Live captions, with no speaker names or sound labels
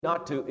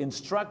not to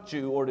instruct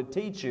you or to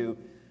teach you,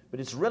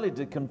 but it's really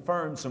to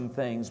confirm some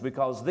things,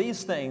 because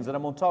these things that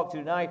I'm going to talk to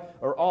you tonight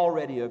are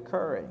already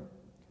occurring.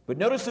 But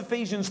notice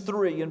Ephesians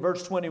 3 and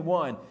verse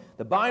 21.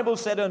 The Bible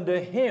said, unto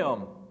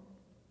him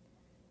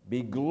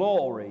be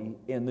glory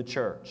in the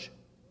church,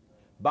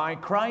 by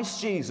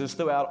Christ Jesus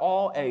throughout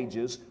all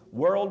ages,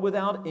 world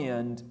without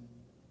end.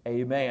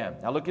 Amen.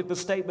 Now look at the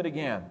statement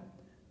again.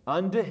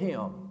 Unto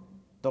him,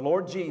 the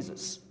Lord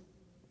Jesus,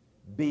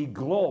 be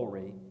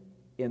glory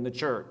in the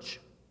church.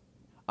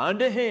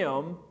 Unto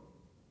him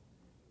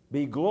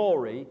be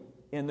glory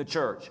in the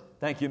church.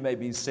 Thank you. You may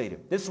be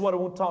seated. This is what I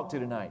want to talk to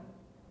you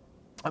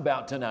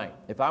about tonight.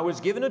 If I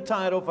was given a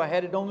title, if I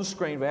had it on the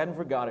screen, if I hadn't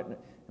forgot it,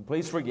 and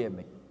please forgive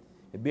me,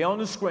 it'd be on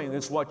the screen.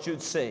 This is what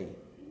you'd see.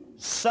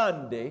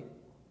 Sunday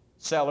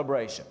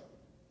celebration.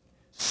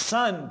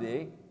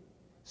 Sunday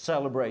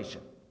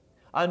celebration.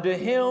 Unto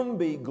him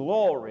be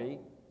glory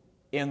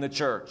in the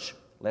church.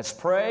 Let's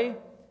pray,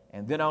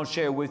 and then I'll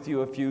share with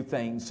you a few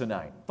things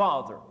tonight.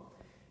 Father,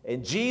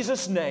 in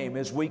Jesus' name,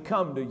 as we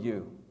come to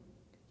you,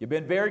 you've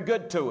been very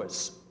good to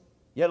us.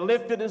 You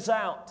lifted us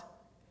out,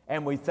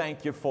 and we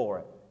thank you for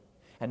it.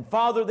 And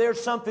Father,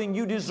 there's something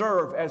you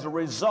deserve as a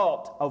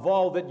result of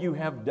all that you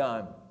have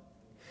done.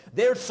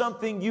 There's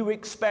something you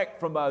expect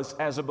from us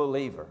as a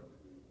believer.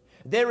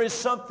 There is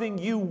something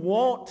you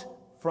want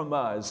from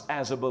us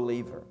as a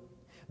believer.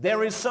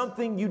 There is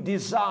something you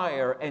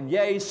desire, and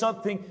yea,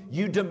 something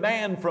you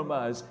demand from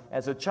us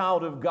as a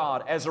child of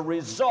God, as a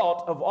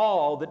result of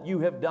all that you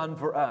have done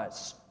for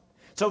us.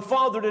 So,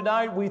 Father,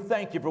 tonight we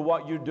thank you for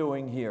what you're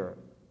doing here.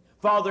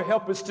 Father,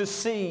 help us to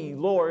see,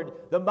 Lord,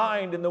 the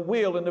mind and the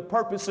will and the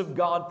purpose of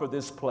God for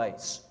this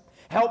place.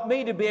 Help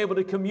me to be able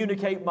to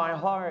communicate my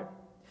heart.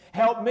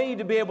 Help me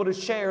to be able to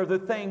share the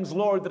things,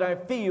 Lord, that I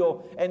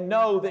feel and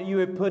know that you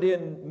have put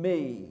in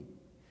me.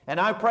 And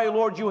I pray,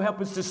 Lord, you help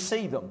us to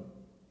see them.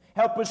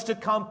 Help us to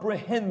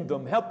comprehend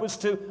them. Help us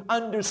to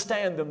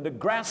understand them, to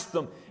grasp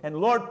them. And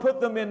Lord,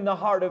 put them in the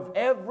heart of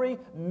every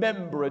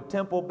member of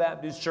Temple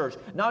Baptist Church.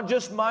 Not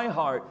just my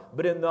heart,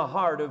 but in the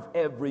heart of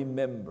every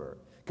member.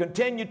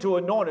 Continue to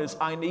anoint us.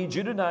 I need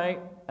you tonight.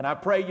 And I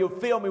pray you'll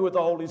fill me with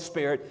the Holy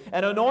Spirit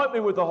and anoint me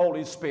with the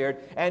Holy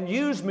Spirit and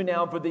use me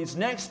now for these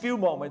next few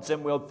moments.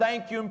 And we'll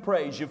thank you and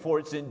praise you for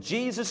it's in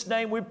Jesus'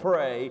 name we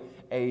pray.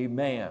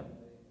 Amen.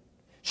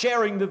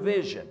 Sharing the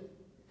vision.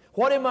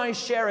 What am I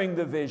sharing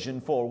the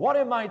vision for? What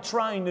am I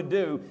trying to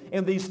do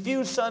in these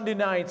few Sunday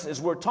nights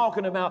as we're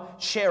talking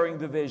about sharing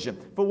the vision?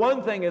 For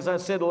one thing, as I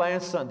said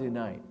last Sunday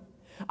night,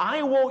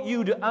 I want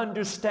you to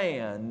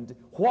understand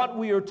what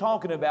we are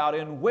talking about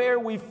and where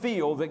we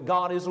feel that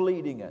God is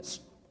leading us.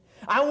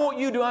 I want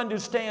you to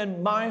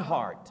understand my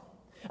heart.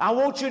 I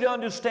want you to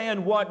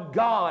understand what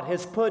God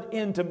has put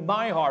into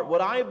my heart,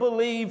 what I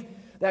believe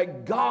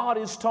that God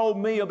has told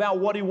me about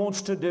what He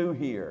wants to do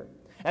here,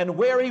 and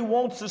where He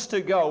wants us to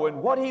go,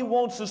 and what He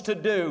wants us to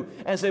do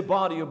as a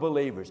body of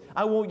believers.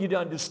 I want you to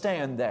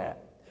understand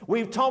that.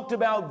 We've talked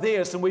about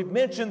this, and we've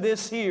mentioned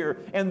this here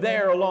and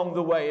there along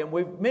the way, and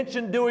we've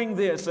mentioned doing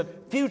this, and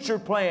future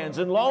plans,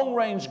 and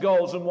long-range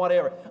goals, and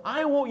whatever.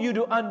 I want you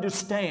to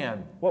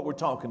understand what we're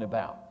talking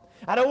about.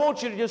 I don't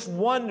want you to just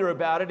wonder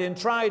about it and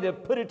try to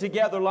put it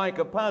together like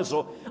a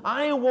puzzle.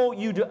 I want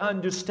you to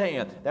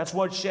understand. That's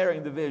what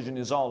sharing the vision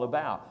is all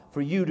about,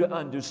 for you to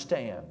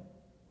understand.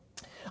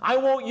 I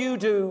want you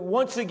to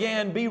once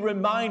again be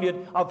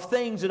reminded of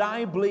things that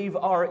I believe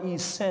are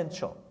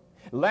essential.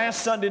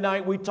 Last Sunday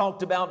night we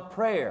talked about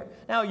prayer.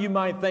 Now you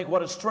might think,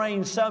 what a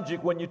strange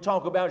subject when you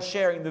talk about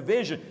sharing the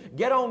vision.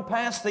 Get on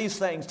past these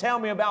things. Tell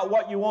me about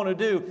what you want to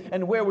do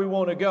and where we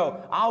want to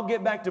go. I'll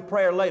get back to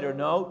prayer later.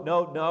 No.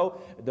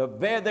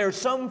 There are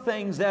some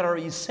things that are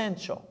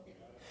essential.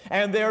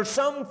 And there are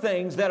some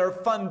things that are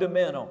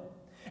fundamental.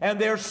 And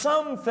there are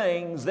some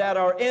things that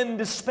are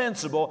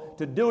indispensable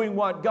to doing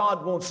what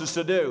God wants us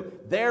to do.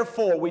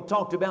 Therefore, we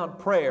talked about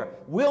prayer.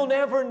 We'll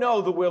never know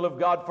the will of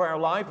God for our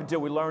life until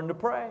we learn to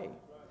pray.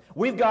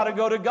 We've got to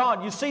go to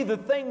God. You see, the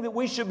thing that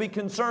we should be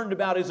concerned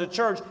about as a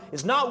church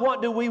is not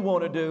what do we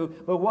want to do,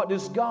 but what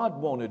does God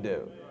want to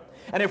do.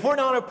 And if we're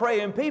not a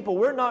praying people,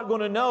 we're not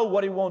going to know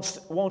what He wants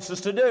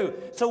us to do.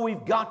 So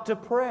we've got to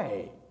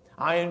pray.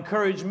 I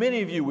encourage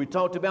many of you, we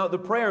talked about the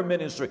prayer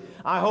ministry.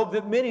 I hope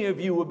that many of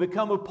you will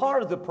become a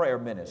part of the prayer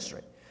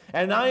ministry.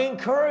 And I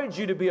encourage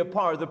you to be a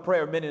part of the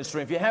prayer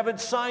ministry. If you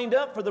haven't signed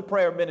up for the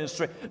prayer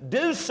ministry,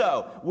 do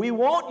so. We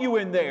want you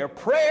in there.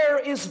 Prayer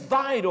is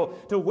vital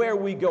to where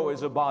we go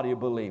as a body of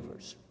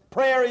believers.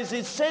 Prayer is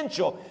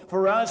essential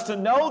for us to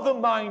know the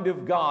mind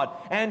of God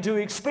and to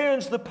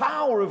experience the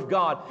power of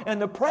God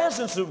and the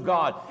presence of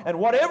God. And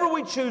whatever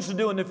we choose to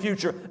do in the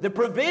future, the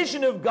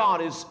provision of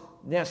God is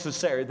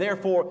necessary.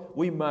 Therefore,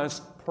 we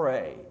must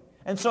pray.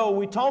 And so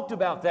we talked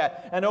about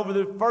that. And over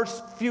the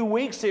first few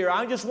weeks here,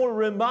 I just want to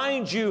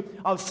remind you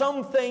of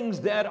some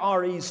things that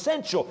are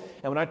essential.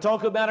 And when I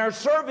talk about our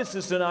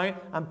services tonight,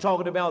 I'm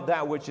talking about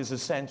that which is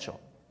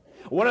essential.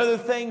 One of the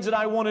things that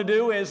I want to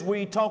do as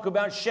we talk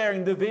about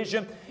sharing the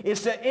vision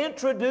is to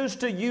introduce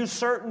to you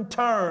certain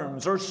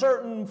terms or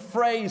certain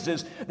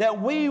phrases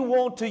that we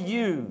want to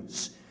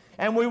use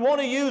And we want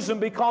to use them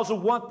because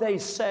of what they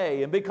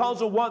say and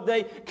because of what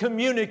they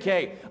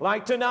communicate.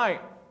 Like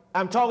tonight,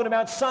 I'm talking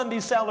about Sunday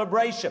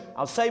celebration.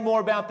 I'll say more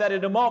about that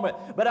in a moment.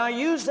 But I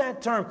use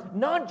that term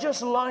not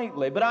just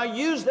lightly, but I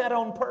use that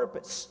on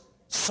purpose.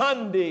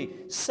 Sunday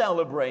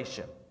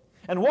celebration.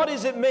 And what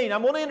does it mean?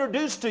 I'm going to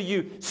introduce to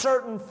you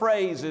certain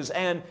phrases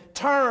and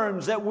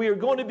terms that we're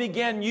going to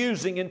begin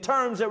using and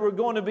terms that we're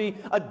going to be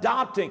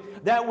adopting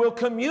that will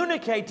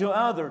communicate to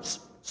others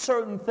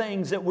certain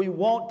things that we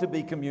want to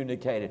be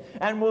communicated.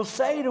 And we'll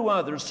say to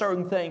others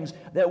certain things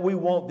that we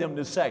want them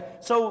to say.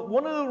 So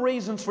one of the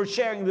reasons for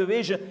sharing the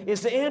vision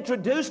is to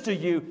introduce to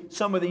you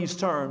some of these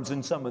terms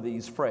and some of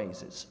these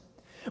phrases.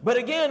 But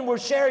again, we're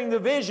sharing the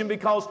vision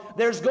because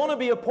there's going to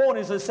be a point,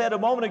 as I said a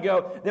moment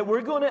ago, that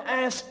we're going to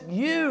ask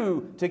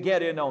you to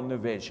get in on the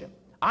vision.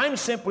 I'm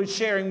simply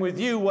sharing with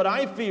you what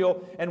I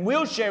feel, and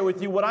we'll share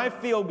with you what I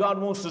feel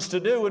God wants us to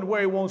do and where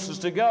He wants us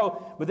to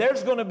go. But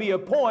there's going to be a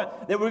point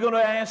that we're going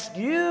to ask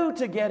you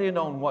to get in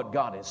on what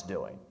God is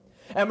doing.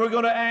 And we're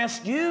going to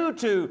ask you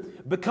to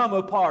become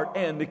a part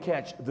and to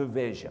catch the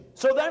vision.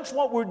 So that's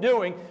what we're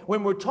doing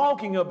when we're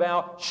talking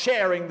about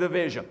sharing the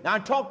vision. Now, I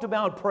talked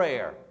about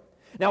prayer.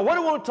 Now, what I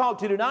want to talk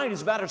to you tonight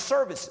is about our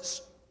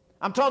services.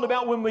 I'm talking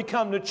about when we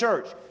come to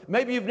church.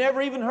 Maybe you've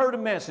never even heard a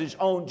message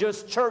on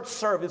just church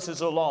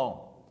services alone.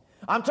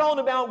 I'm talking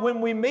about when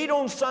we meet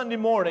on Sunday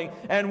morning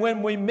and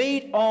when we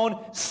meet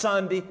on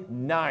Sunday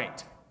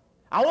night.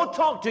 I want to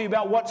talk to you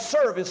about what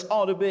service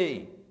ought to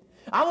be.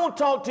 I want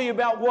to talk to you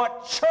about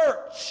what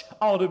church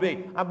ought to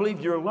be. I believe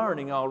you're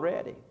learning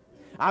already.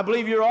 I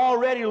believe you're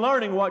already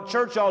learning what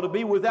church ought to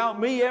be without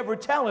me ever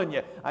telling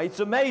you.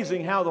 It's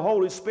amazing how the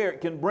Holy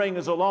Spirit can bring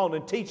us along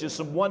and teach us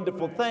some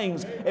wonderful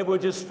things if we'll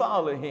just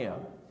follow Him.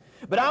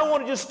 But I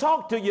want to just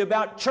talk to you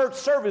about church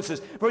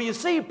services. For you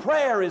see,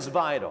 prayer is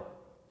vital.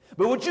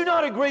 But would you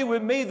not agree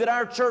with me that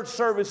our church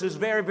service is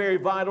very, very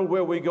vital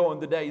where we go in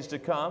the days to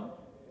come?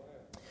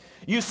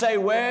 You say,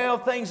 well,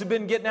 things have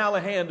been getting out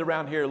of hand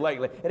around here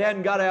lately. It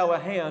hadn't got out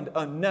of hand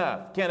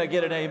enough. Can I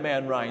get an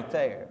amen right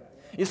there?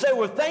 You say,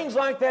 well, things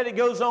like that, it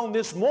goes on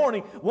this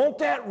morning. Won't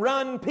that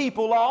run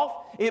people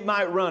off? It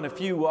might run a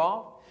few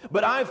off.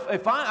 But I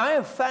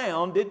have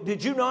found,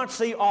 did you not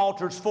see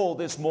altars full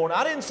this morning?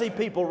 I didn't see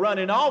people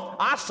running off.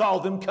 I saw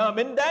them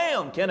coming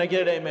down. Can I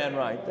get an amen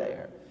right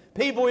there?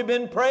 People we've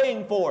been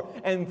praying for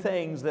and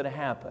things that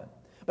happen.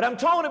 But I'm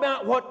talking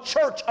about what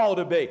church ought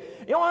to be.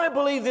 You know, I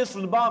believe this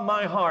from the bottom of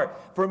my heart.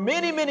 For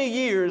many, many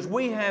years,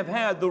 we have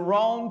had the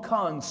wrong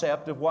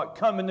concept of what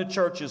coming to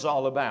church is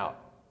all about.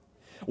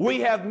 We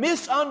have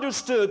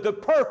misunderstood the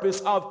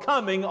purpose of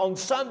coming on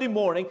Sunday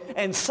morning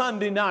and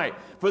Sunday night.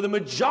 For the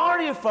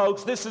majority of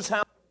folks, this is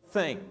how they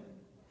think.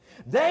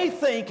 They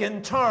think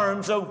in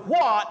terms of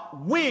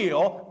what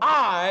will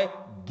I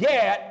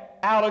get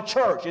out of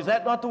church. Is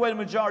that not the way the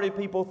majority of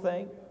people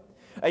think?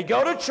 They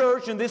go to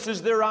church and this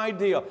is their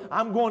ideal.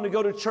 I'm going to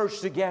go to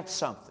church to get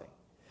something.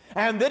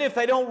 And then if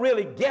they don't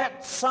really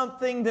get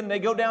something, then they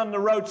go down the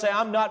road and say,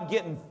 I'm not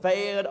getting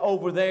fed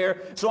over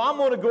there, so I'm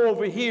going to go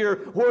over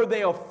here where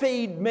they'll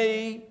feed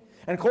me.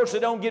 And of course, they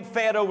don't get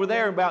fed over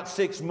there in about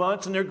 6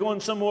 months, and they're going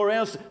somewhere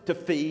else to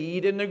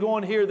feed, and they're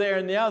going here, there,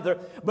 and the other.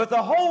 But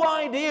the whole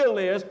ideal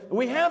is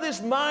we have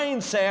this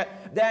mindset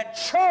that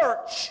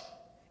church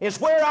is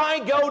where I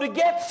go to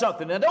get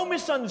something. Now, don't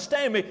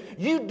misunderstand me.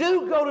 You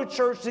do go to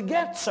church to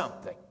get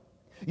something.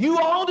 You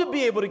ought to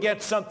be able to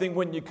get something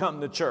when you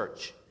come to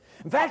church.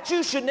 In fact,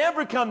 you should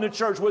never come to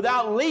church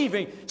without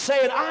leaving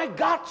saying, I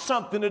got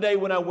something today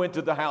when I went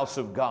to the house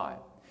of God.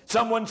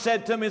 Someone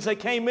said to me as they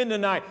came in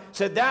tonight,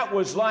 said that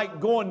was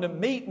like going to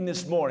meeting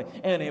this morning.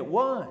 And it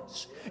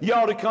was. You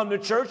ought to come to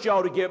church. You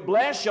ought to get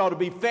blessed. You ought to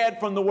be fed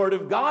from the Word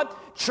of God.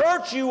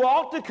 Church, you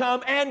ought to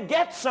come and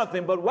get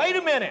something. But wait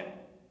a minute.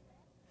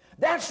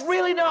 That's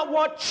really not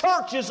what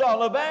church is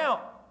all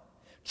about.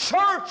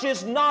 Church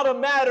is not a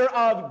matter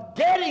of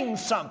getting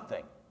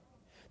something.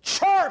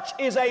 Church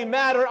is a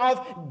matter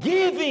of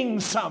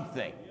giving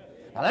something.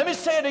 Now let me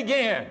say it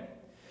again.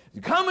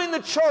 Coming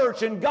to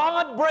church and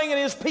God bringing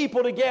His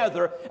people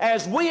together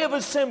as we have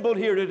assembled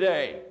here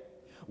today.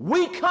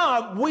 We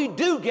come, we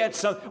do get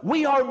something.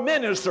 We are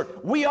ministered.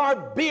 We are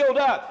built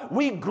up.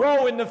 We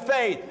grow in the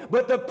faith.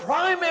 But the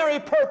primary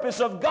purpose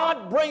of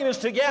God bringing us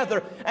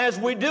together as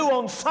we do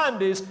on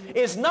Sundays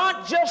is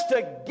not just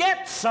to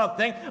get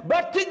something,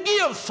 but to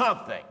give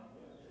something.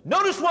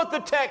 Notice what the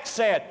text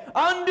said.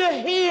 Unto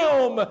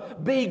Him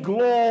be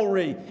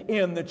glory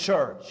in the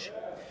church.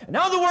 In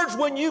other words,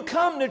 when you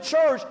come to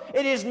church,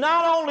 it is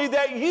not only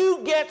that you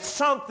get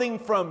something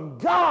from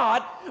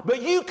God,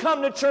 but you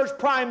come to church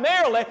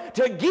primarily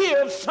to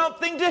give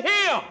something to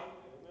Him.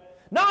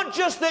 Not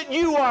just that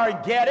you are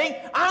getting,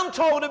 I'm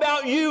talking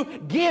about you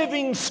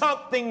giving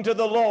something to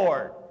the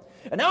Lord.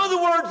 In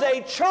other words,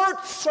 a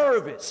church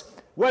service,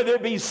 whether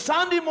it be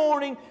Sunday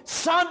morning,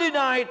 Sunday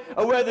night,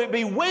 or whether it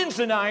be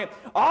Wednesday night,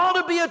 ought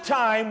to be a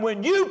time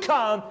when you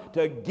come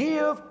to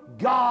give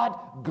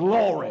God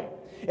glory.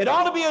 It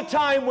ought to be a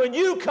time when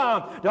you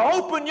come to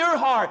open your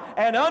heart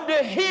and unto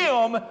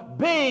Him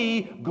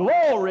be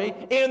glory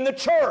in the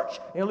church.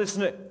 And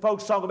listen to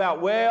folks talk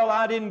about, well,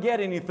 I didn't get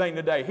anything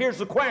today. Here's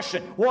the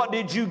question. What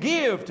did you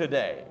give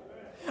today?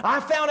 I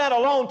found out a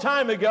long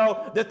time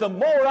ago that the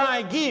more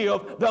I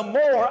give, the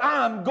more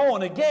I'm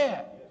going to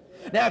get.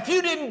 Now, if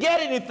you didn't get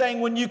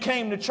anything when you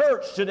came to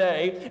church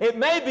today, it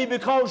may be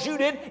because you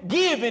didn't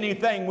give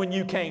anything when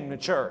you came to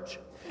church.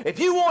 If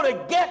you want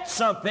to get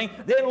something,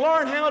 then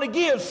learn how to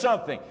give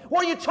something.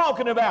 What are you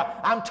talking about?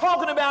 I'm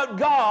talking about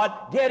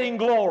God getting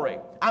glory.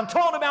 I'm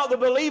talking about the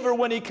believer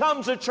when he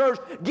comes to church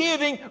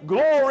giving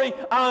glory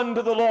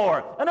unto the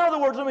Lord. In other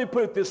words, let me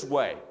put it this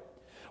way.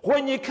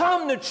 When you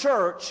come to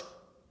church,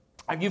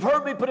 and you've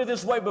heard me put it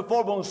this way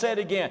before, but I'm going to say it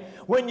again.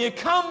 When you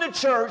come to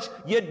church,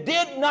 you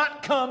did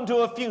not come to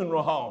a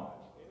funeral home.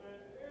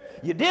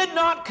 You did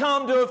not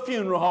come to a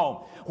funeral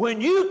home.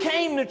 When you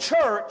came to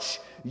church,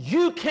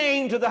 you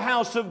came to the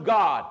house of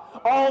God.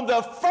 On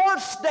the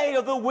first day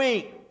of the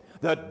week,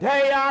 the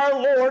day our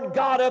Lord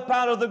got up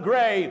out of the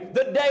grave,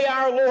 the day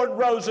our Lord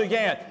rose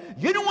again.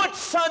 You know what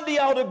Sunday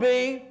ought to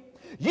be?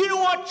 You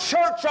know what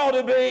church ought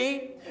to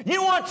be? You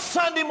know what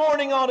Sunday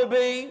morning ought to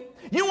be?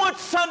 You know what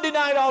Sunday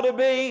night ought to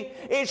be?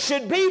 It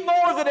should be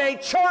more than a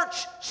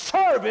church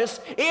service.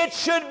 It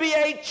should be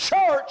a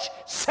church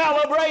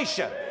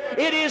celebration.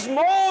 It is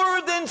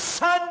more than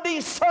Sunday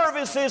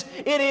services.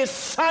 It is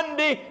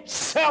Sunday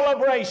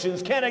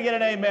celebrations. Can I get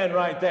an amen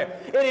right there?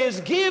 It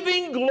is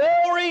giving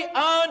glory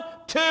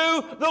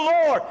unto the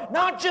Lord.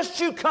 Not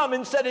just you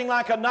coming sitting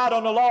like a knot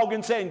on a log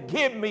and saying,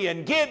 give me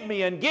and give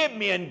me and give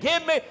me and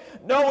give me.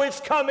 No, it's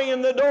coming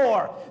in the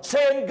door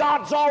saying,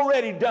 God's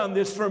already done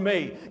this for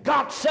me.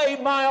 God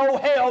saved my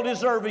old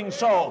hell-deserving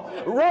soul.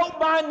 Wrote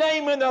my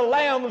name in the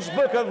Lamb's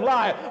book of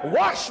life.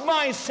 Washed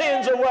my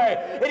sins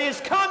away. It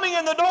is coming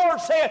in the door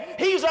saying,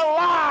 He's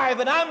alive,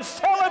 and I'm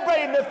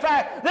celebrating the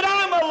fact that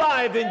I'm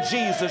alive in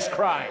Jesus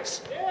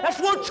Christ. That's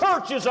what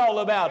church is all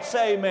about.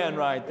 Say amen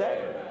right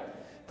there.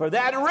 For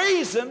that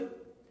reason,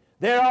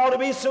 there ought to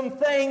be some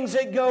things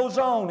that goes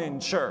on in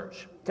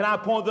church. Can I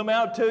point them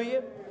out to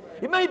you?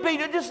 It may be,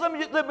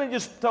 let me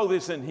just throw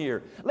this in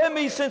here.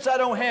 Since I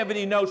don't have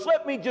any notes,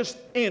 let me just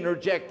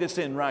interject this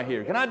in right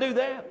here. Can I do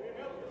that?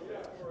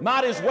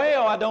 Might as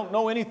well. I don't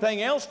know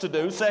anything else to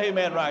do. Say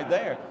amen right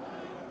there.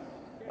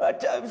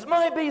 But it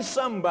might be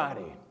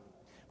somebody.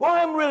 Well,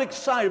 I'm really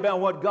excited about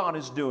what God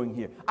is doing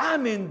here.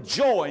 I'm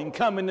enjoying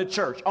coming to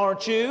church.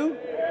 Aren't you?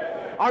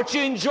 Aren't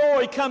you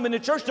enjoying coming to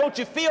church? Don't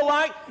you feel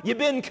like you've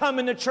been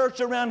coming to church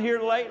around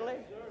here lately?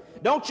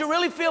 Don't you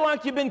really feel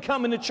like you've been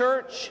coming to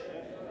church?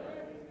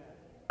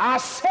 I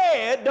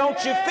said,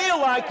 don't you feel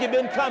like you've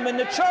been coming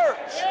to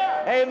church?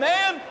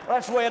 Amen?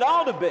 That's the way it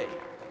ought to be.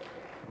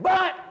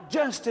 But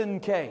just in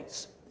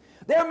case,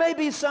 there may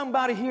be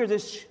somebody here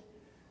that's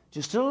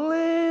just a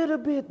little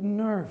bit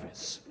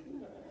nervous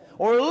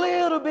or a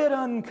little bit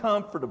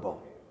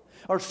uncomfortable,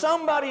 or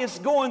somebody is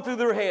going through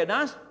their head. And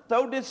I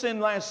throwed this in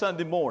last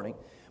Sunday morning,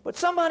 but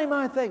somebody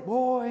might think,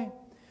 boy,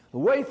 the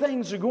way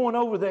things are going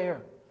over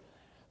there,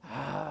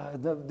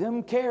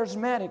 them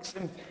charismatics,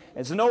 and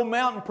as an old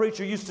mountain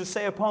preacher used to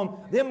say upon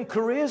them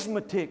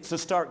charismatics to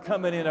start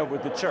coming in over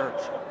the church.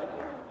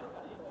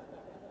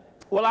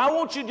 Well, I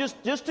want you,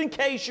 just in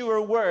case you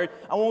are worried,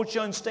 I want you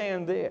to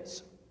understand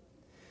this.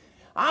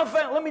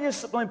 Let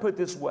me put it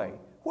this way.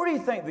 Where do you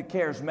think the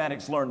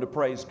charismatics learn to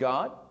praise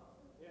God?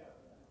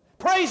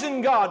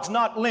 Praising God's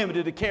not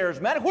limited to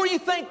charismatic. Where do you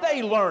think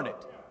they learn it?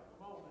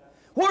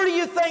 Where do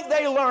you think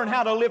they learn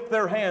how to lift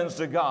their hands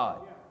to God?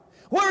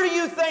 Where do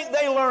you think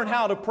they learn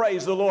how to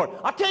praise the Lord?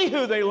 I'll tell you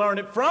who they learned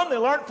it from. They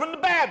learned it from the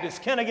Baptists.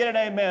 Can I get an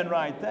amen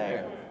right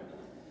there?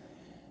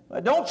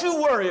 But don't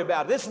you worry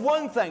about it. This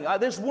one thing,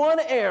 this one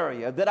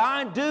area that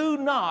I do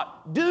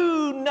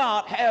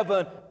not have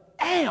an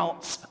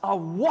ounce of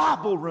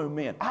wobble room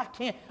in.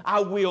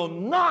 I will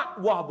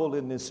not wobble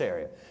in this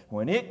area.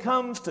 When it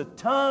comes to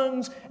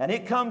tongues and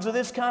it comes to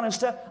this kind of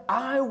stuff,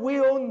 I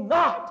will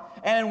not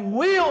and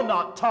will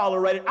not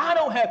tolerate it. I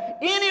don't have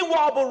any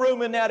wobble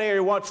room in that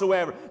area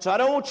whatsoever. So I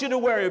don't want you to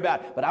worry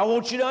about it. But I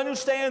want you to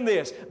understand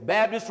this.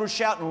 Baptists were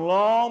shouting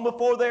long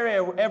before there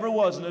ever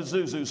was an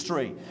Azusa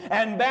Street.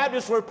 And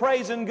Baptists were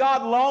praising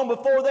God long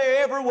before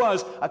there ever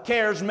was a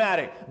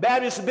charismatic.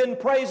 Baptists have been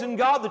praising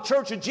God. The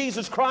Church of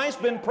Jesus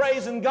Christ been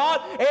praising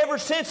God ever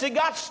since it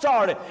got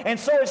started. And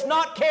so it's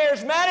not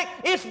charismatic,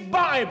 it's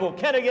Bible.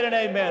 Can I get an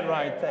amen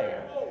right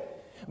there?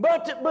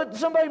 But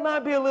somebody might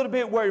be a little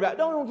bit worried about it.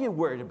 Don't get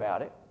worried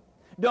about it.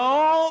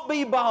 Don't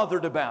be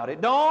bothered about it.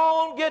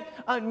 Don't get,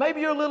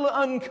 maybe you're a little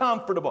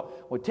uncomfortable.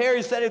 Well,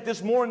 Terry said it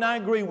this morning, I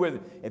agree with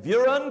it. If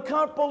you're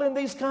uncomfortable in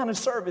these kind of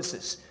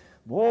services,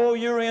 boy,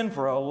 you're in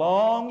for a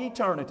long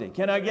eternity.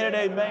 Can I get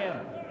it?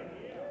 Amen?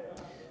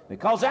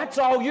 Because that's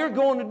all you're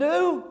going to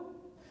do.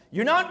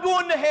 You're not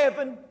going to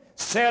heaven,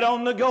 sit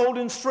on the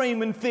golden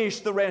stream and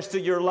fish the rest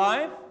of your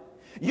life.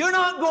 You're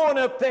not going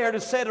up there to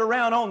sit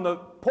around on the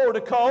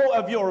portico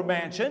of your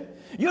mansion.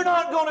 You're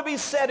not going to be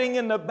sitting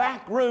in the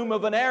back room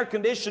of an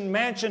air-conditioned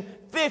mansion,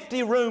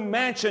 50-room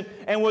mansion,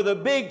 and with a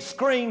big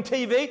screen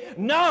TV.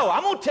 No,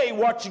 I'm going to tell you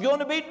what you're going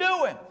to be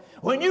doing.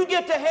 When you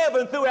get to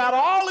heaven throughout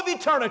all of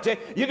eternity,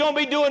 you're going to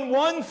be doing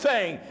one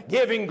thing,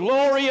 giving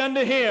glory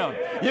unto Him.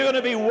 You're going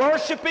to be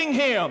worshiping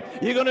Him.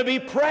 You're going to be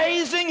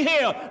praising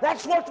Him.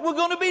 That's what we're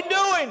going to be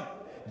doing.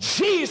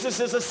 Jesus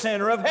is the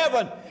center of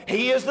heaven.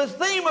 He is the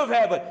theme of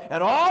heaven.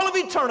 And all of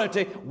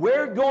eternity,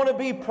 we're going to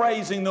be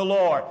praising the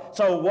Lord.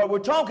 So what we're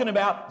talking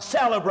about,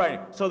 celebrating.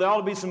 So there ought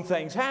to be some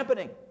things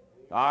happening.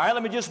 All right,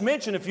 let me just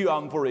mention a few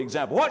of them for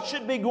example. What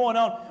should be going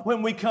on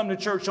when we come to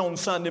church on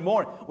Sunday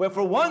morning? Well,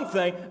 for one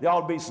thing, there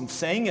ought to be some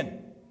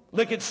singing.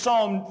 Look at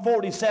Psalm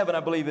 47, I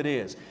believe it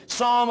is.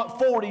 Psalm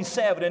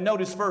 47, and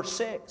notice verse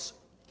 6.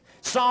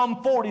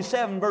 Psalm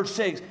 47, verse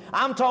 6.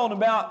 I'm talking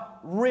about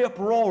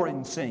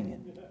rip-roaring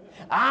singing.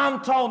 I'm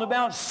talking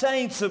about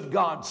saints of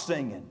God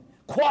singing,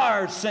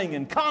 choir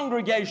singing,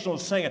 congregational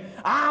singing.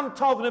 I'm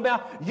talking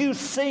about you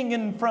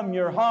singing from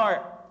your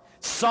heart.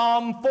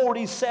 Psalm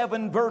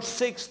 47 verse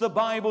 6, the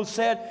Bible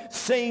said,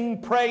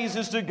 sing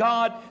praises to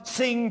God,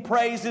 sing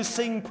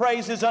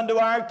praises unto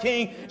our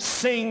King,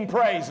 sing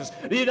praises.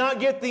 Do you not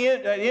get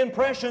the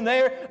impression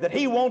there that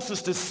He wants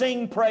us to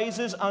sing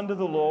praises unto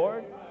the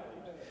Lord?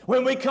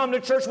 When we come to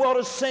church, we ought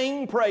to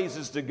sing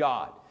praises to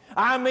God.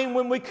 I mean,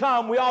 when we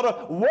come, we ought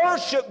to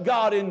worship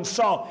God in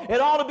song.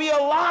 It ought to be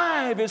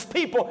alive as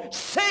people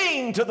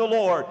sing to the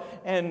Lord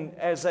and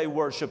as they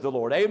worship the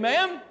Lord.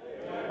 Amen?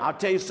 I'll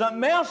tell you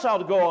something else ought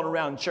to go on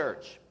around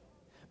church.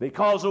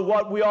 Because of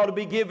what we ought to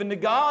be giving to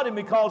God and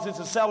because it's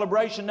a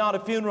celebration, not a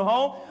funeral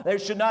home, there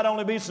should not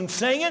only be some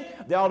singing,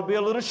 there ought to be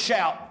a little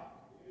shouting.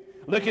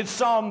 Look at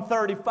Psalm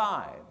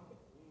 35.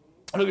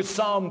 Look at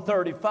Psalm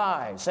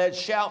 35. It says,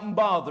 shouting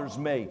bothers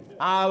me.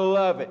 I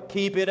love it.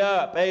 Keep it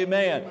up.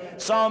 Amen.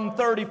 Psalm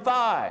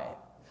 35.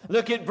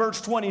 Look at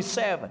verse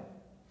 27.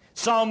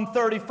 Psalm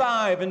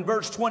 35 and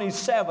verse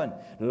 27.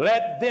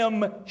 Let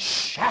them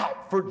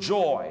shout for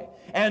joy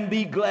and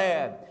be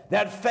glad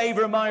that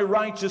favor my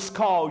righteous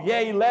call.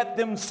 Yea, let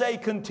them say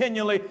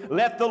continually,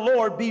 let the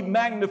Lord be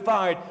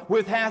magnified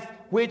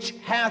which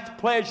hath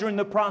pleasure in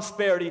the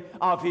prosperity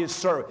of His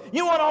servant.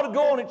 You know what ought to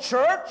go on at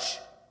church?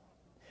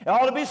 There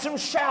ought to be some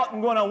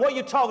shouting going on. What are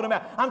you talking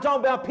about? I'm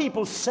talking about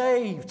people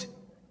saved.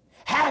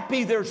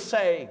 Happy they're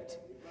saved.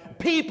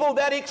 People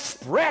that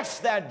express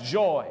that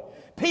joy.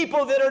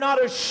 People that are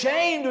not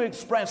ashamed to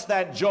express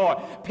that joy.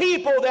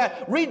 People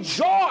that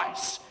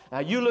rejoice. Now,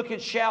 you look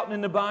at shouting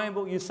in the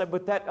Bible, you say,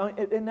 but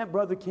isn't that,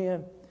 Brother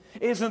Ken?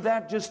 Isn't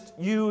that just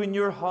you in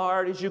your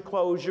heart as you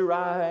close your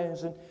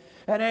eyes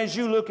and as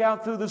you look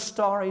out through the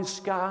starry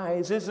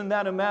skies? Isn't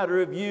that a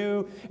matter of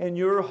you and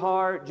your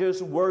heart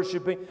just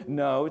worshiping?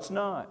 No, it's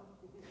not.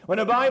 When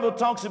the Bible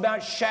talks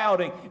about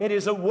shouting, it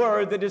is a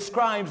word that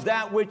describes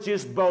that which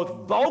is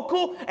both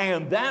vocal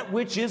and that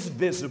which is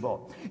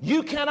visible.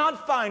 You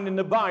cannot find in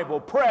the Bible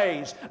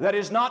praise that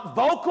is not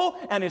vocal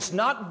and it's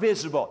not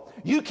visible.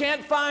 You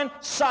can't find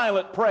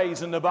silent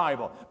praise in the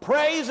Bible.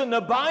 Praise in the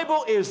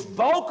Bible is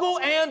vocal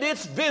and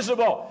it's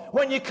visible.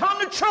 When you come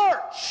to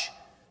church,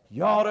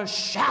 you ought to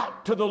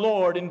shout to the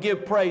Lord and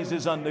give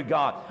praises unto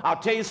God. I'll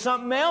tell you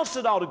something else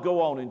that ought to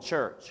go on in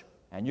church.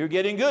 And you're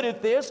getting good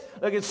at this.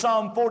 Look at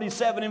Psalm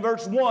 47 in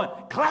verse 1.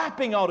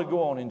 Clapping ought to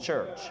go on in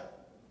church.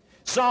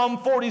 Psalm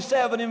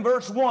 47 in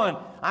verse 1.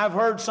 I've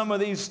heard some of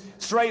these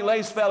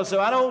straight-laced fellows say,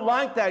 I don't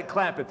like that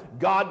clapping.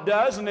 God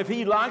does, and if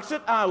He likes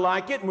it, I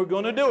like it, and we're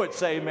going to do it.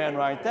 Say amen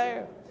right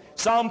there.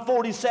 Psalm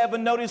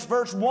 47, notice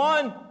verse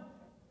 1.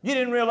 You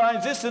didn't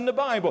realize this in the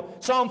Bible.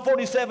 Psalm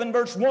 47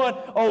 verse 1.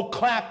 Oh,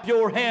 clap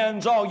your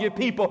hands, all you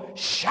people.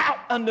 Shout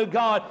unto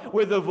God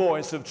with a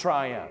voice of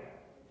triumph.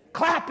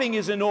 Clapping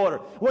is in order.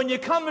 When you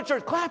come to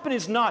church, clapping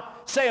is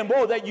not saying,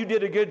 boy, that you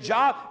did a good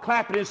job.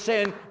 Clapping is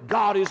saying,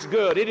 God is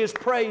good. It is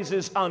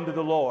praises unto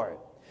the Lord.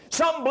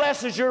 Something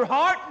blesses your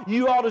heart,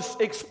 you ought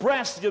to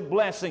express the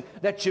blessing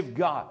that you've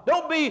got.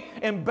 Don't be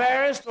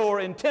embarrassed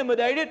or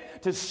intimidated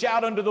to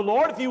shout unto the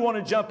Lord. If you want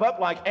to jump up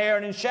like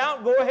Aaron and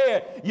shout, go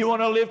ahead. You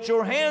want to lift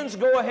your hands,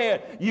 go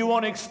ahead. You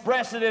want to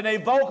express it in a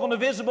vocal and a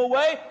visible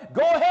way,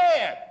 go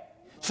ahead.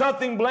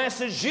 Something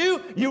blesses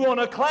you, you want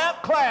to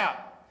clap, clap.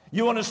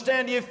 You want to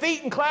stand to your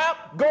feet and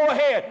clap? Go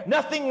ahead.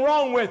 Nothing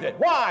wrong with it.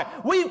 Why?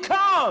 We've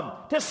come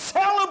to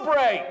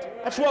celebrate.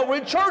 That's what we're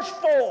in church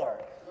for.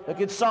 Look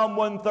at Psalm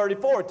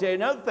 134. I'll tell you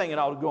another thing that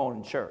ought to go on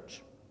in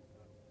church.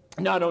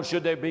 Not only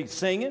should there be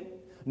singing,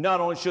 not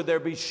only should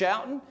there be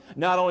shouting,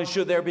 not only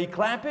should there be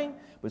clapping,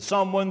 but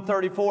Psalm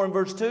 134 and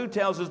verse 2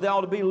 tells us there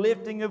ought to be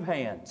lifting of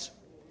hands.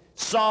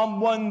 Psalm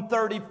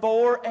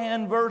 134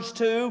 and verse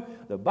 2,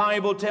 the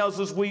Bible tells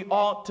us we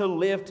ought to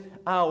lift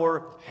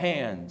our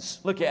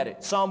hands. Look at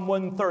it. Psalm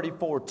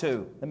 134,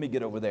 2. Let me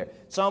get over there.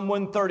 Psalm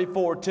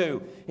 134,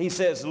 2. He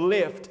says,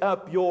 lift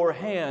up your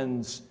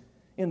hands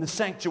in the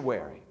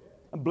sanctuary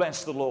and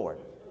bless the Lord.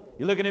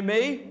 You looking at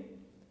me?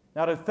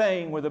 Not a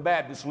thing where the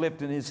Baptist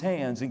lifting his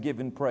hands and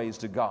giving praise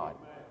to God.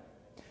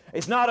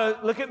 It's not a,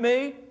 look at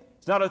me,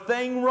 it's not a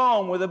thing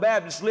wrong with the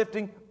Baptist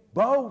lifting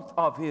both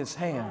of his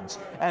hands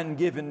and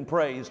giving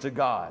praise to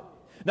God.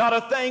 Not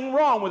a thing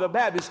wrong with a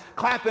Baptist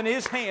clapping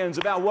his hands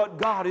about what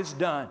God has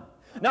done.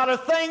 Not a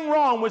thing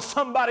wrong with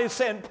somebody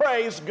saying,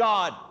 praise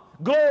God,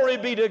 glory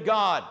be to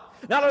God.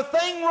 Not a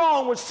thing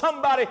wrong with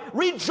somebody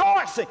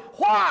rejoicing.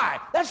 Why?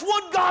 That's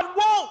what God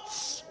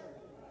wants.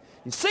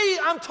 You see,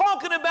 I'm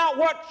talking about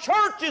what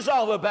church is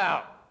all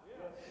about.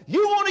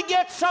 You want to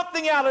get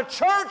something out of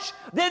church,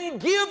 then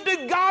give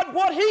to God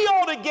what he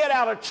ought to get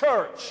out of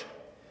church.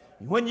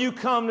 When you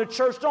come to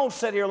church, don't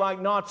sit here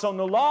like knots on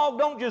the log.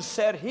 Don't just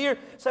sit here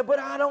and say, but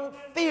I don't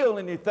feel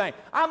anything.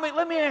 I mean,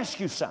 let me ask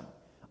you something.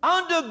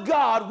 Under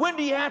God, when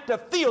do you have to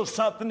feel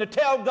something to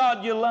tell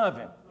God you love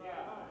him?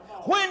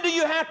 When do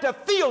you have to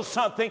feel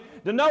something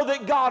to know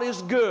that God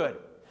is good?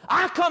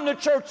 I come to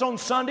church on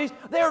Sundays.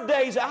 There are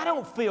days I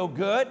don't feel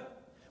good.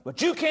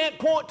 But you can't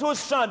point to a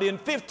Sunday in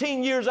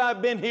 15 years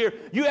I've been here,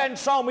 you hadn't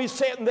saw me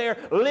sitting there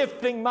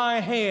lifting my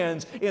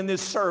hands in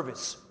this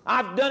service.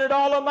 I've done it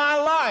all of my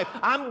life.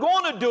 I'm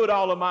going to do it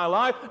all of my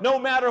life, no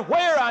matter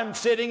where I'm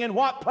sitting and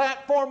what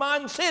platform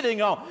I'm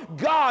sitting on.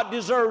 God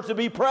deserves to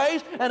be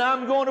praised, and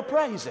I'm going to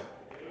praise him.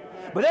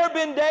 But there have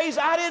been days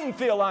I didn't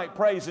feel like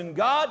praising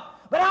God,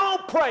 but I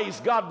don't praise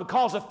God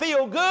because I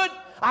feel good.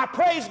 I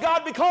praise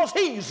God because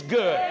he's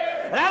good.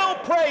 And I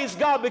don't praise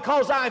God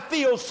because I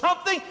feel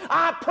something.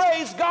 I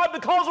praise God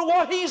because of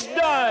what he's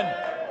done.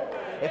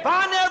 If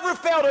I never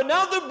felt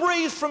another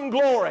breeze from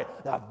glory,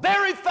 the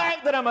very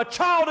fact that I'm a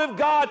child of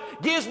God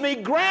gives me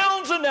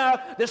grounds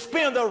enough to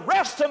spend the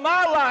rest of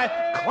my life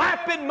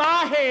clapping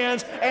my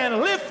hands and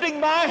lifting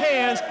my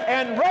hands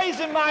and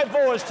raising my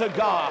voice to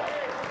God.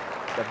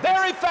 The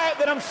very fact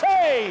that I'm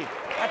saved,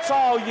 that's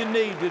all you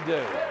need to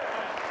do.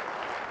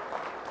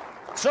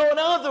 So in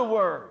other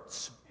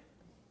words,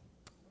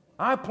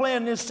 I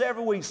planned this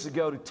several weeks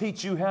ago to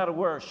teach you how to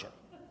worship.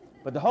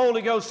 But the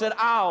Holy Ghost said,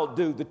 I'll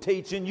do the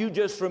teaching. You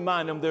just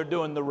remind them they're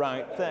doing the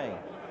right thing.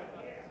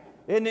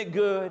 Isn't it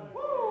good?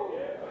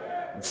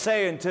 I'm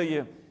saying to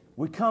you,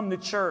 we come to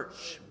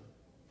church,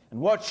 and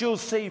what you'll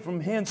see from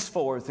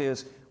henceforth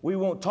is we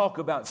won't talk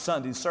about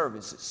Sunday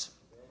services.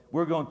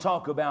 We're going to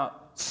talk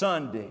about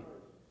Sunday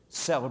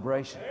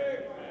celebration.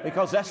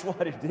 Because that's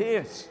what it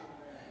is.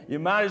 You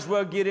might as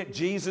well get it.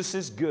 Jesus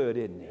is good,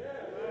 isn't he?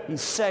 He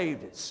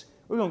saved us.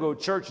 We're going to go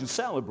to church and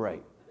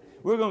celebrate.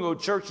 We're going to go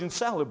to church and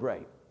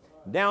celebrate.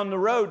 Down the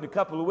road in a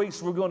couple of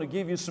weeks, we're going to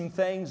give you some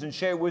things and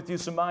share with you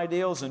some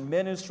ideals and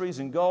ministries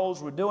and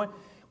goals we're doing.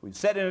 We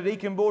sat in a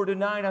deacon board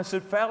tonight. I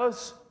said,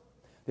 fellas,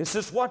 this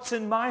is what's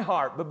in my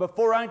heart. But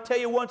before I tell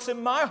you what's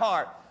in my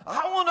heart,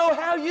 I want to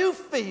know how you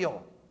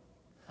feel.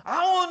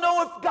 I want to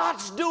know if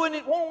God's doing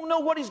it. I want to know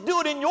what he's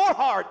doing in your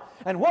heart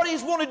and what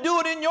he's want to do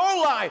it in your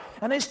life.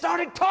 And they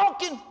started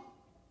talking.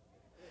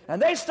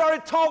 And they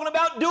started talking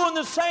about doing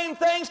the same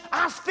things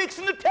I was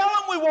fixing to tell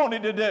them we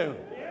wanted to do.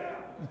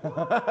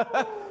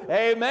 Yeah.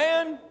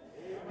 Amen.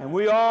 And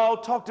we all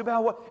talked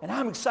about what, and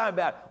I'm excited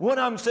about it. One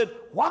of them said,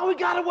 why we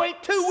got to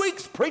wait 2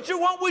 weeks, preacher?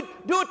 Why don't we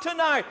do it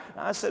tonight?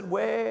 And I said,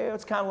 well,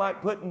 it's kind of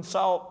like putting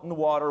salt in the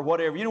water or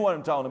whatever. You know what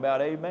I'm talking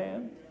about,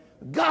 amen?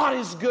 God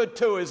is good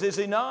to us, is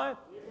he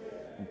not?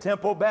 In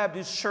Temple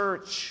Baptist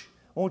Church,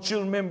 I want you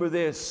to remember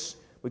this.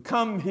 We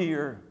come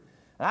here,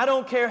 and I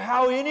don't care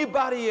how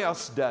anybody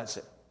else does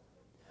it.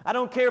 I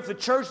don't care if the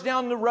church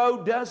down the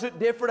road does it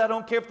different. I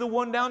don't care if the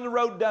one down the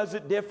road does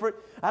it different.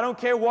 I don't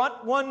care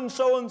what one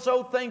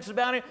so-and-so thinks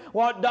about it,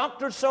 what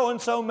Dr.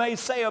 so-and-so may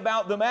say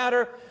about the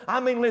matter.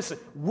 I mean, listen,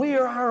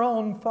 we're our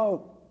own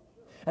folk.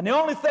 And the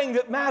only thing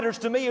that matters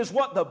to me is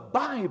what the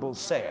Bible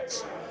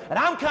says. And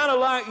I'm kind of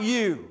like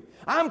you.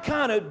 I'm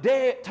kind of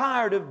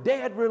tired of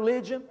dead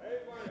religion.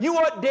 You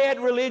know what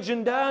dead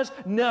religion does?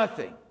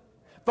 Nothing.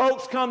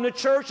 Folks come to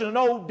church in an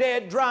old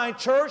dead dry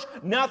church,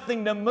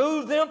 nothing to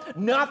move them,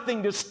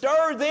 nothing to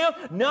stir them,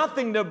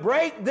 nothing to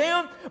break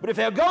them. But if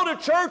they'll go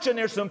to church and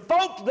there's some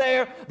folks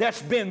there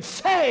that's been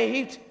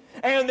saved,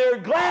 and they're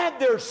glad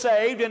they're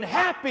saved and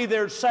happy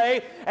they're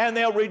saved, and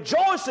they'll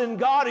rejoice in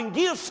God and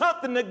give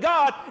something to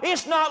God,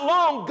 it's not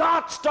long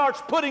God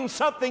starts putting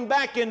something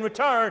back in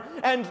return,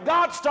 and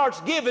God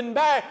starts giving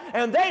back,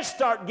 and they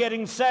start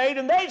getting saved,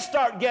 and they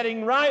start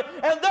getting right,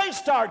 and they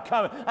start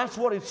coming. That's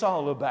what it's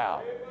all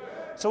about.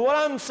 So what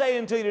I'm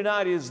saying to you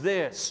tonight is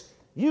this.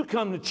 You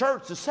come to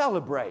church to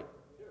celebrate.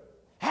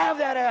 Have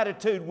that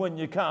attitude when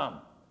you come.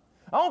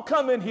 Don't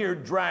come in here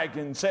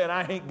dragging, saying,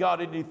 I ain't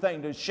got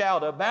anything to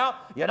shout about.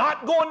 You're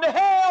not going to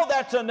hell.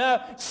 That's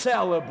enough.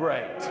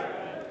 Celebrate.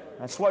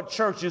 That's what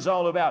church is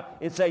all about.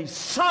 It's a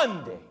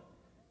Sunday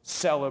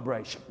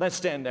celebration. Let's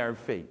stand to our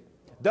feet.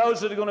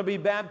 Those that are going to be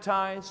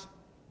baptized,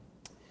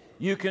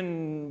 you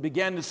can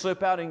begin to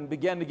slip out and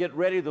begin to get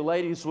ready. The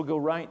ladies will go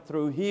right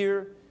through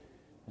here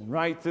and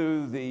right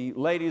through the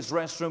ladies'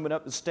 restroom and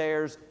up the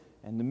stairs.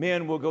 And the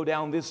men will go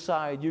down this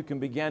side. You can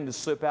begin to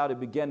slip out and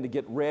begin to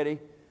get ready.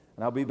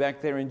 And I'll be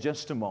back there in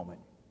just a moment.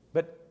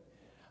 But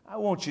I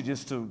want you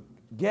just to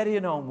get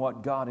in on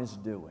what God is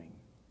doing.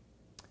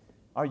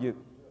 Are you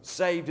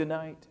saved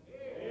tonight?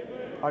 Amen.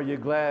 Are you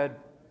glad?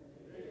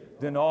 Amen.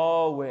 Then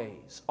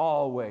always,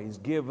 always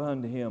give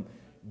unto him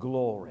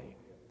glory.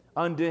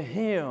 Unto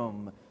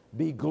Him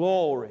be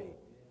glory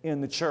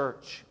in the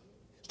church.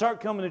 Start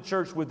coming to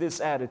church with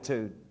this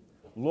attitude.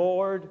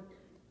 Lord,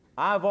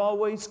 I've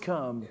always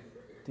come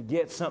to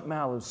get something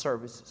out of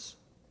services.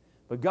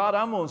 But God,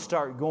 I'm going to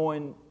start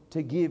going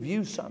to give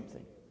you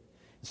something.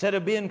 Instead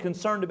of being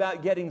concerned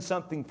about getting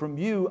something from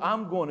you,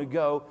 I'm going to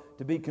go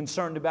to be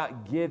concerned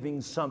about giving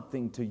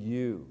something to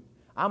you.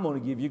 I'm going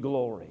to give you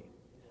glory.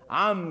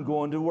 I'm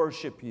going to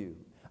worship you.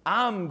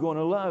 I'm going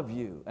to love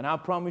you. And I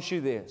promise you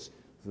this,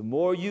 the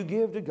more you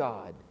give to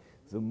God,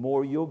 the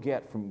more you'll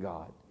get from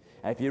God.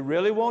 And if you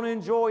really want to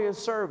enjoy a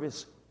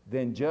service,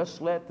 then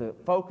just let the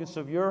focus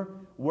of your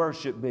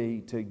worship be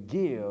to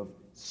give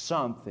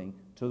something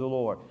to the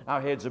Lord.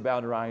 Our heads are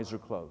bowed, our eyes are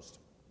closed.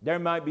 There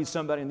might be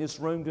somebody in this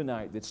room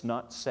tonight that's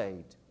not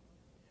saved.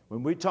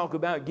 When we talk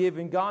about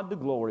giving God the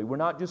glory, we're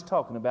not just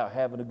talking about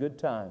having a good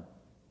time.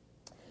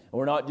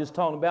 We're not just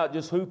talking about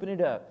just hooping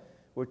it up.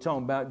 We're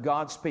talking about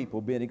God's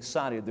people being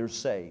excited they're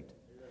saved.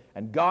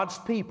 And God's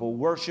people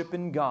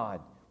worshiping God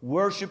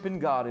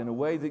in a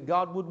way that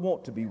God would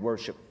want to be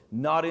worshiped.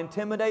 Not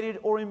intimidated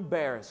or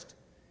embarrassed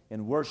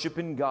in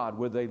worshiping God,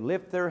 where they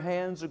lift their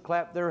hands or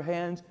clap their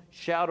hands,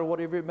 shout or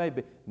whatever it may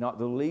be. Not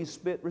the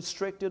least bit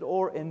restricted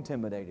or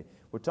intimidated.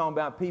 We're talking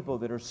about people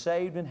that are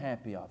saved and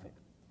happy of it.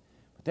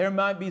 But there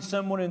might be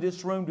someone in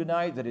this room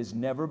tonight that has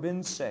never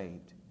been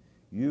saved.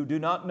 You do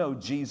not know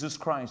Jesus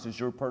Christ as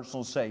your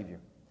personal Savior.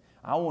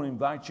 I want to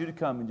invite you to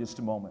come in just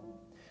a moment.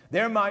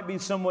 There might be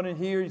someone in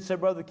here, you say,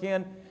 Brother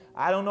Ken,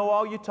 I don't know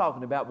all you're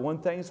talking about, but one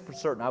thing is for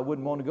certain, I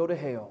wouldn't want to go to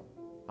hell.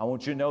 I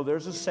want you to know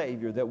there's a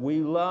Savior that we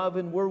love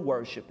and we're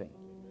worshiping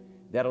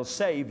that'll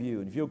save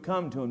you. And if you'll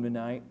come to Him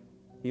tonight,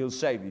 He'll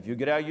save you. If you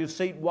get out of your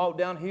seat and walk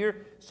down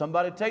here,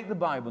 somebody take the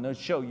Bible and they'll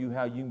show you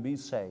how you can be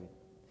saved.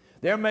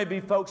 There may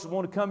be folks that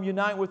want to come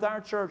unite with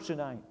our church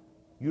tonight.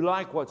 You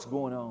like what's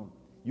going on.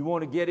 You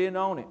want to get in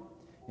on it.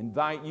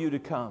 Invite you to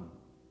come.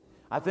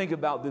 I think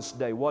about this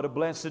day. What a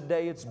blessed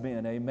day it's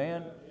been.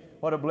 Amen.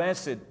 What a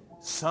blessed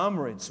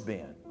summer it's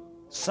been.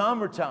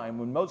 Summertime,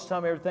 when most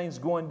time everything's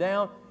going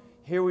down.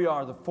 Here we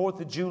are, the 4th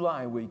of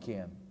July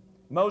weekend.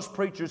 Most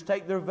preachers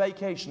take their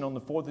vacation on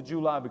the 4th of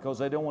July because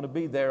they don't want to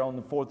be there on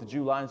the 4th of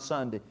July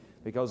Sunday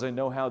because they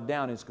know how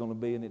down it's going to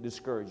be and it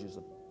discourages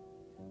them.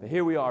 But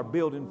here we are,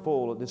 building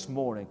full this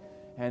morning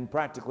and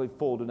practically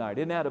full tonight.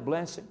 Isn't that a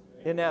blessing?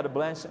 Isn't that a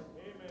blessing?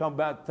 Talking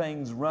about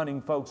things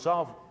running folks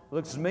off.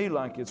 Looks to me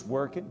like it's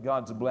working.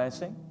 God's a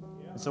blessing.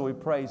 And so we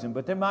praise Him.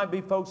 But there might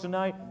be folks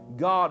tonight,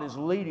 God is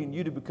leading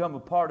you to become a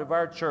part of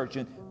our church,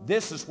 and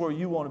this is where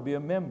you want to be a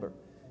member.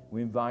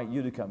 We invite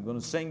you to come. I'm going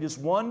to sing just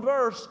one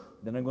verse,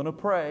 then I'm going to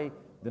pray,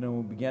 then I'm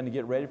going to begin to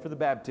get ready for the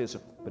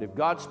baptism. But if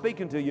God's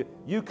speaking to you,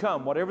 you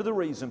come, whatever the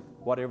reason,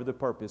 whatever the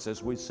purpose,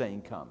 as we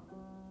sing, come.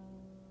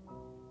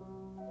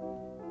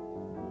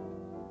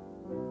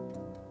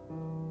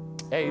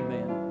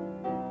 Amen.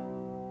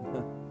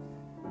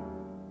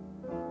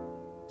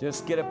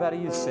 Just get up out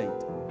of your seat.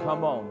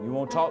 Come on. You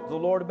want to talk to the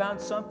Lord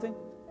about something?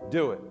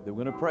 Do it. We're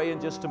going to pray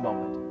in just a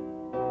moment.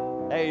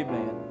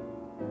 Amen.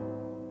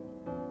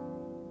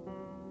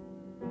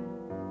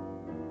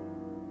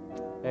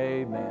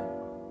 Amen.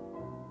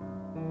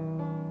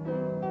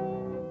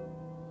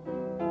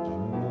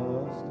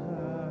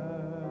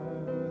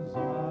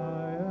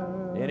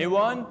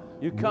 Anyone?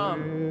 You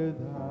come.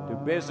 Do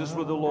business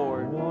with the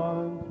Lord.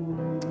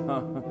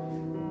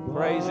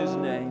 Praise His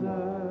name.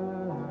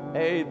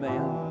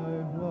 Amen.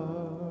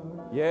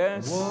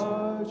 Yes.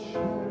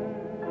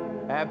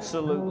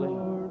 Absolutely.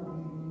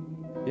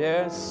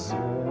 Yes.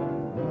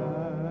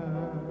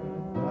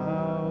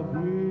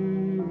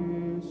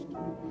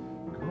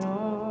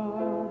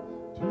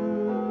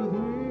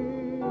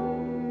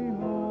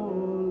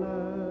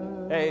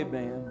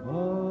 Amen.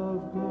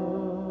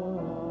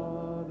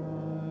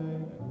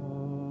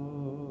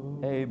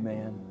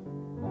 Amen.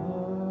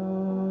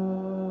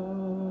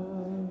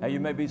 Now you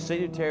may be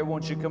seated. Terry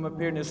wants you to come up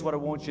here, and this is what I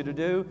want you to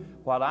do.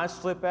 While I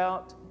slip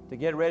out to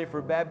get ready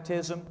for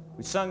baptism,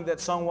 we sung that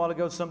song a while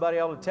ago, Somebody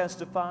Ought to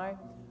Testify.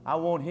 I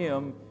want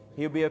him.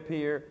 He'll be up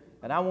here.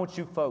 And I want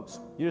you folks,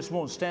 you just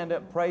want to stand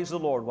up and praise the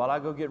Lord while I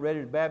go get ready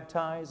to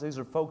baptize. These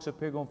are folks up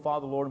here going to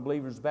follow the Lord in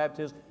believers'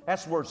 baptism.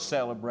 That's worth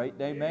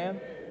celebrating,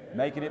 amen?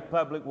 Making it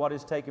public, what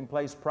is taking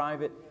place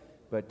private.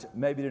 But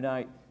maybe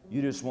tonight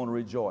you just want to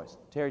rejoice.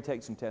 Terry,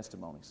 take some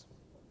testimonies.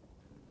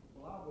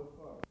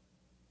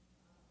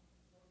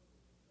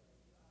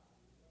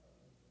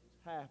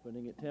 It's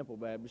happening at Temple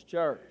Baptist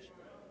Church.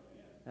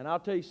 And I'll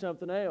tell you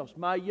something else.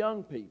 My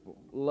young people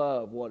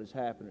love what is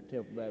happening at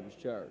Temple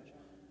Baptist Church.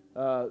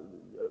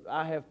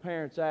 I have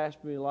parents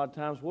ask me a lot of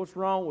times, what's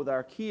wrong with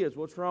our kids?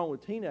 What's wrong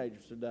with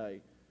teenagers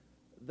today?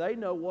 They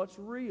know what's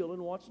real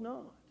and what's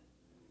not.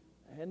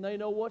 And they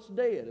know what's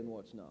dead and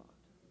what's not.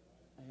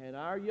 And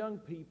our young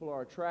people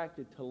are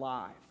attracted to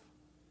life.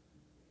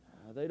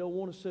 They don't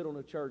want to sit on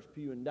a church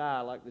pew and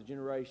die like the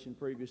generation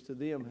previous to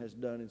them has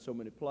done in so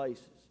many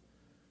places.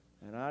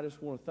 And I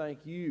just want to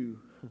thank you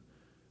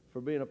for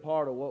being a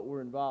part of what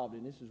we're involved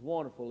in. This is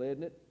wonderful,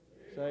 isn't it?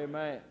 Say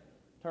amen.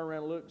 Turned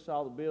around and looked,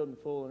 saw the building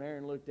full, and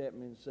Aaron looked at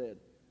me and said,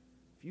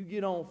 if you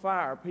get on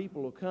fire,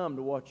 people will come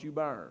to watch you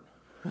burn.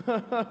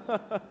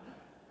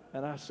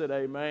 And I said,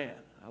 amen.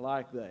 I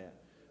like that.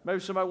 Maybe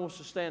somebody wants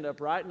to stand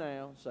up right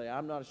now and say,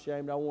 I'm not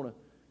ashamed. I want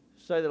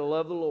to say that I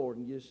love the Lord,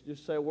 and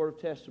just say a word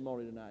of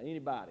testimony tonight.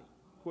 Anybody?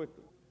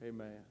 Quickly.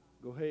 Amen.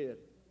 Go ahead.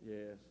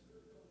 Yes.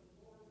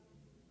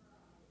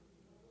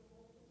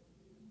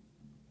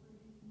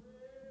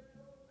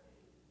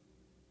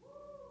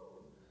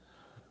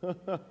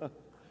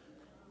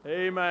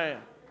 Amen.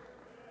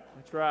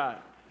 That's right.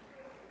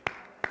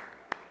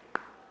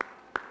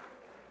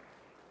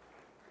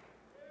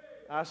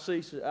 I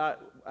see. I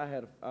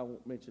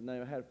won't mention the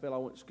name. I had a fellow I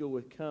went to school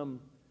with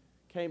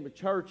came to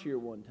church here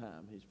one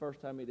time. His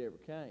first time he'd ever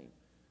came.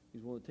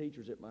 He's one of the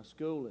teachers at my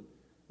school, and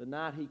the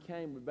night he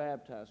came, we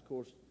baptized. Of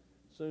course,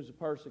 as soon as the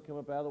person come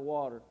up out of the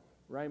water,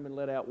 Raymond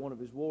let out one of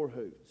his war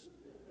hoots.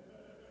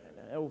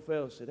 And the old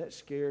fellow said, that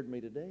scared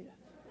me to death.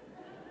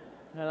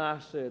 And I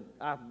said,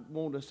 I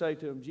wanted to say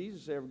to him,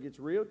 Jesus ever gets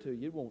real to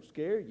you, it won't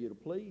scare you, it'll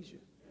please you.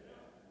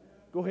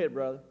 Go ahead,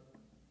 brother.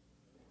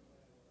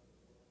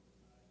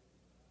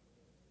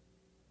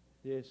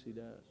 Yes, he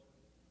does.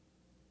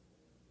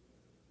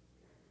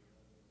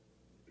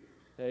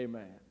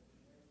 Amen.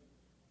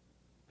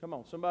 Come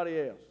on, somebody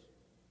else.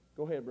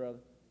 Go ahead, brother.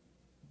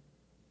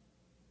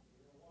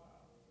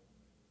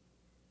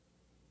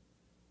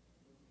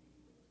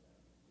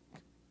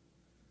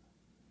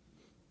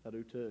 I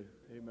do too.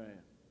 Amen.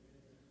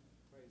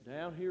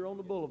 Down here on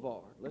the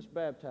boulevard, let's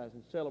baptize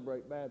and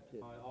celebrate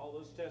baptism. All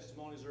those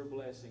testimonies are a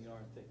blessing,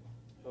 aren't they?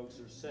 Folks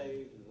are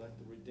saved, let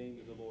the redeemed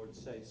of the Lord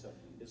say so.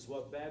 It's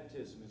what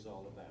baptism is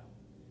all about.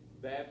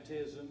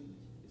 Baptism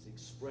is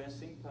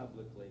expressing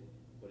publicly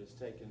what has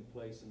taken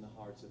place in the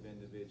hearts of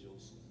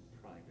individuals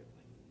privately.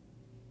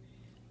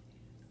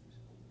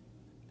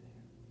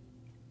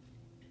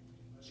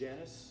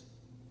 Janice,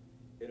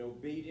 in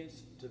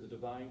obedience to the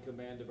divine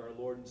command of our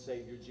Lord and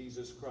Savior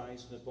Jesus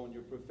Christ, and upon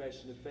your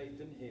profession of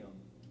faith in Him,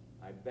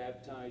 I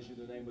baptize you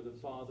in the name of the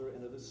Father,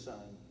 and of the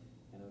Son,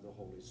 and of the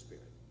Holy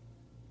Spirit.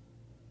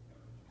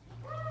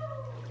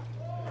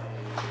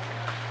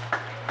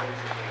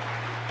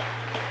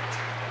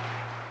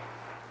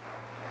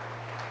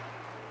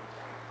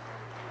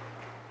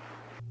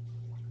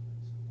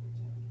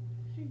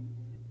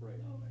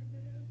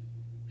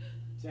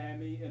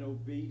 Tammy, in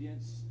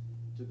obedience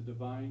to the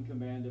divine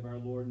command of our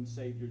Lord and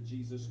Savior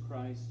Jesus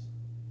Christ,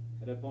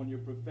 and upon your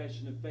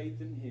profession of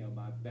faith in Him,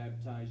 I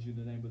baptize you in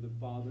the name of the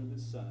Father, and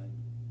the Son,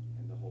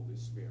 and the Holy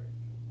Spirit.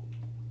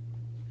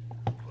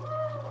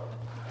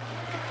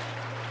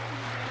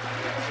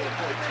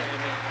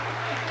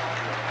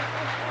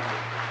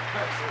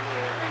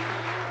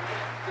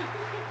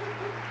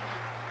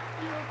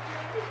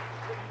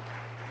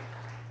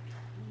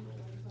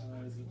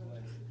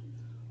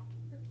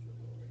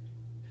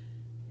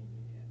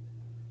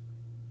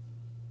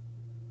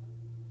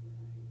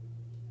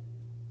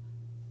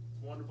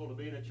 Wonderful to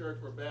be in a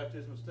church where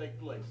baptisms take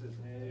place,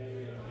 isn't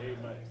it?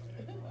 Amen.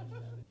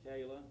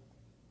 Kayla,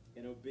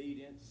 in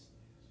obedience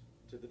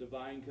to the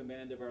divine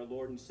command of our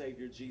Lord and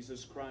Savior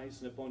Jesus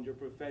Christ, and upon your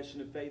profession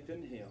of faith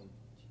in Him,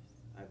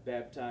 I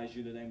baptize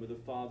you in the name of the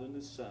Father, and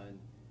the Son,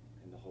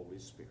 and the Holy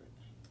Spirit.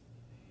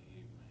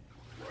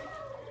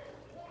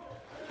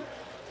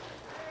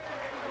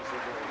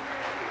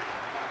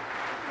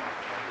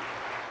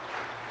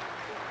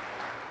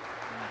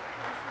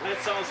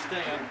 Let's all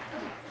stand.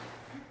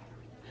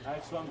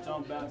 That's what I'm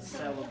talking about,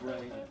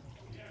 celebrating.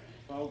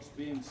 Folks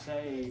being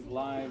saved,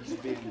 lives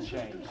being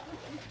changed.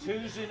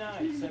 Tuesday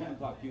night, 7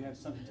 o'clock. You have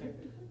something to?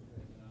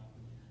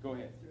 Go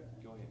ahead.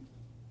 Go ahead.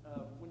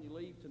 When you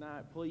leave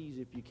tonight, please,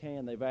 if you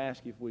can, they've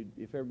asked if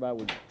everybody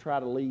would try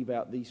to leave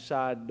out these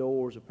side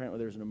doors. Apparently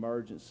there's an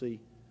emergency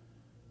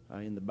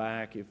in the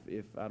back.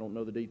 If I don't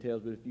know the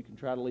details, but if you can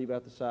try to leave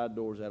out the side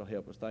doors, that'll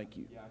help us. Thank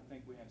you. Yeah, I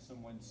think we have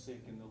someone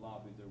sick in the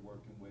lobby they're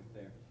working with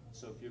there.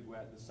 So if you go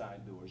out the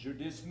side doors. You're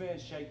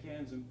dismissed. Shake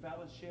hands and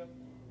fellowship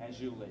as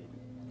you leave.